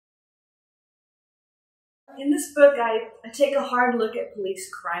In this book, I take a hard look at police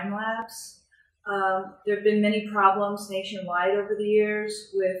crime labs. There have been many problems nationwide over the years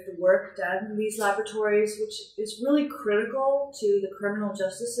with the work done in these laboratories, which is really critical to the criminal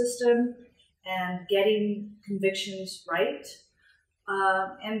justice system and getting convictions right.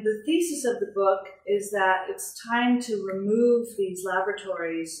 And the thesis of the book is that it's time to remove these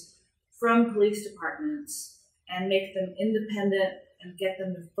laboratories from police departments and make them independent and get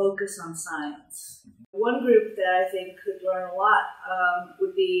them to focus on science. One group that I think could learn a lot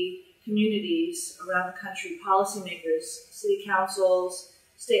would be communities around the country, policymakers, city councils,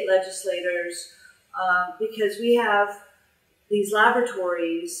 state legislators, because we have these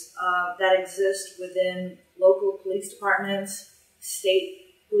laboratories that exist within local police departments,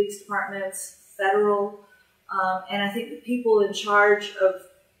 state police departments, federal, and I think the people in charge of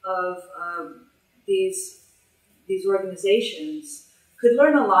these organizations could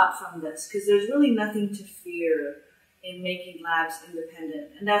learn a lot from this, because there's really nothing to fear in making labs independent,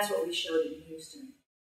 and that's what we showed in Houston.